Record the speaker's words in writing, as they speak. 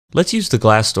Let's use the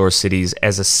Glassdoor cities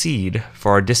as a seed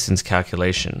for our distance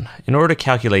calculation. In order to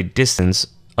calculate distance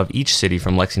of each city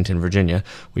from Lexington, Virginia,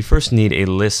 we first need a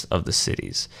list of the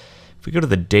cities. If we go to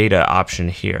the data option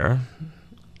here,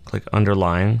 click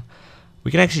underline,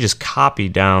 we can actually just copy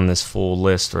down this full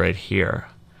list right here.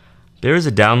 There is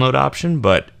a download option,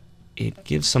 but it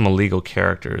gives some illegal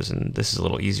characters, and this is a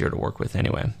little easier to work with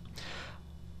anyway.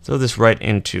 Throw this right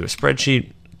into a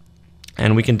spreadsheet,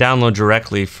 and we can download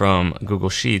directly from Google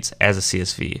Sheets as a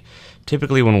CSV.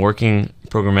 Typically when working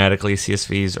programmatically,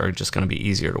 CSVs are just going to be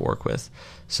easier to work with.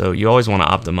 So you always want to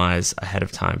optimize ahead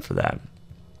of time for that.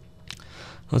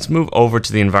 Let's move over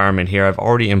to the environment here. I've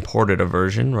already imported a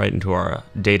version right into our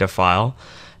data file.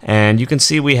 And you can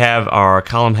see we have our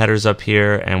column headers up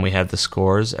here, and we have the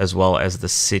scores as well as the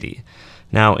city.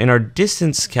 Now in our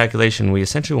distance calculation, we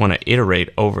essentially want to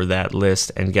iterate over that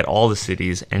list and get all the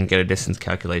cities and get a distance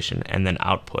calculation and then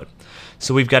output.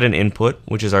 So we've got an input,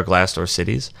 which is our Glassdoor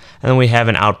cities, and then we have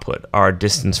an output, our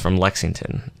distance from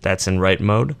Lexington. That's in write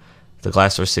mode. The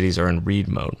Glassdoor cities are in read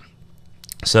mode.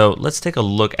 So let's take a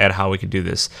look at how we can do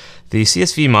this. The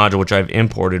CSV module, which I've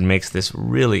imported, makes this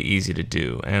really easy to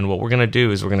do. And what we're going to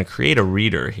do is we're going to create a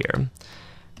reader here.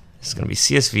 It's going to be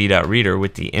csv.reader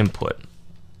with the input.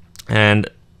 And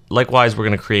likewise, we're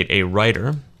going to create a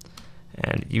writer.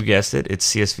 And you guessed it,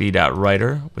 it's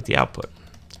csv.writer with the output.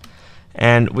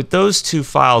 And with those two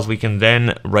files, we can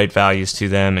then write values to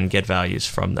them and get values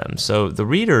from them. So the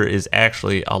reader is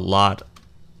actually a lot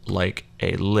like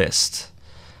a list.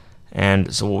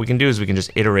 And so what we can do is we can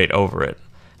just iterate over it,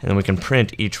 and then we can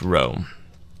print each row.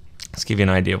 Let's give you an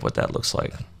idea of what that looks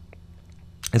like.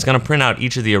 It's going to print out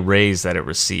each of the arrays that it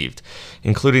received,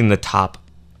 including the top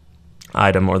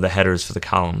item or the headers for the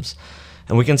columns.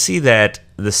 And we can see that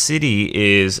the city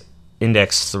is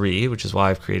index 3, which is why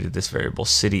I've created this variable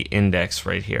city index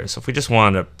right here. So if we just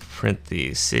want to print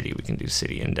the city, we can do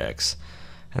city index,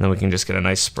 and then we can just get a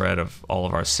nice spread of all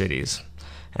of our cities,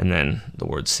 and then the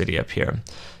word city up here.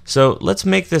 So let's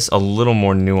make this a little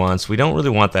more nuanced. We don't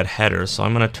really want that header, so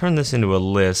I'm going to turn this into a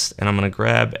list, and I'm going to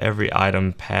grab every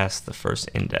item past the first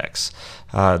index.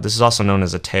 This is also known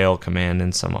as a tail command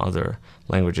in some other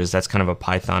languages. That's kind of a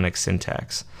Pythonic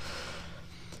syntax.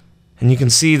 And you can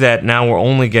see that now we're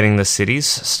only getting the cities,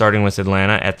 starting with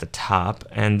Atlanta at the top.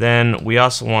 And then we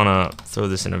also want to throw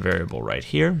this in a variable right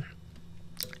here.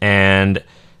 And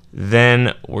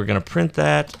then we're going to print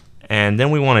that. And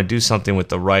then we want to do something with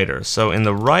the writer. So in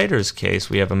the writer's case,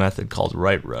 we have a method called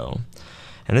writeRow.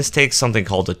 And this takes something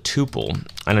called a tuple.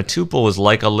 And a tuple is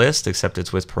like a list, except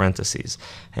it's with parentheses.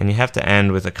 And you have to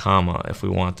end with a comma if we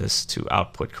want this to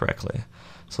output correctly.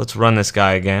 So let's run this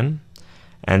guy again.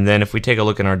 And then if we take a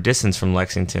look at our distance from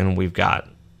Lexington, we've got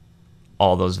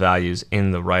all those values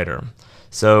in the writer.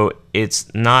 So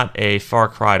it's not a far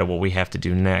cry to what we have to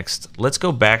do next. Let's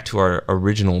go back to our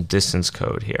original distance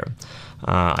code here.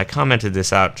 I commented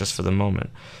this out just for the moment.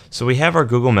 So we have our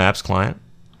Google Maps client,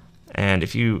 and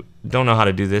if you don't know how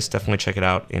to do this, definitely check it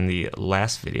out in the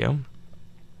last video.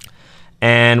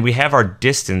 And we have our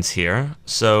distance here,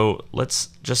 so let's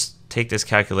just take this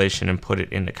calculation and put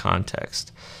it into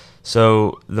context.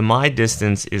 So the my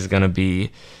distance is going to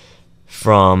be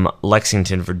from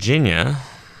Lexington, Virginia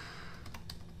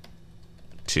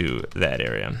to that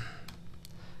area,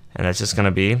 and that's just going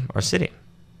to be our city.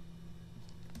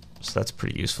 So that's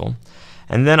pretty useful.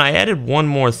 And then I added one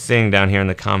more thing down here in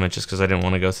the comment just because I didn't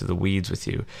want to go through the weeds with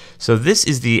you. So this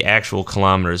is the actual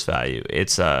kilometers value.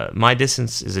 It's my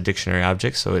distance is a dictionary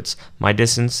object, so it's my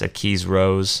distance at keys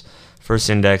rows, first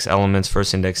index elements,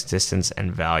 first index distance,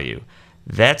 and value.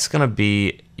 That's going to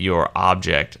be your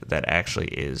object that actually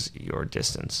is your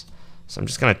distance. So I'm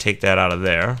just going to take that out of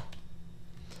there,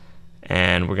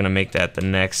 and we're going to make that the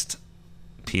next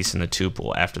piece in the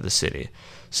tuple after the city.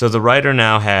 So the writer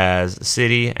now has the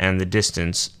city and the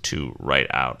distance to write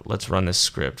out. Let's run this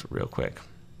script real quick.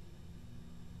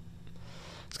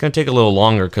 It's going to take a little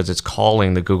longer because it's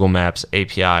calling the Google Maps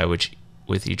API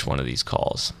with each one of these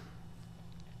calls.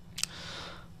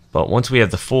 But once we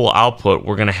have the full output,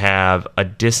 we're going to have a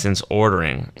distance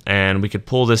ordering, and we could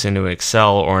pull this into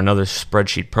Excel or another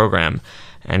spreadsheet program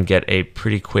and get a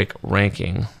pretty quick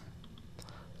ranking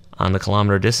on the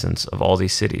kilometer distance of all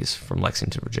these cities from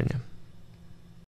Lexington, Virginia.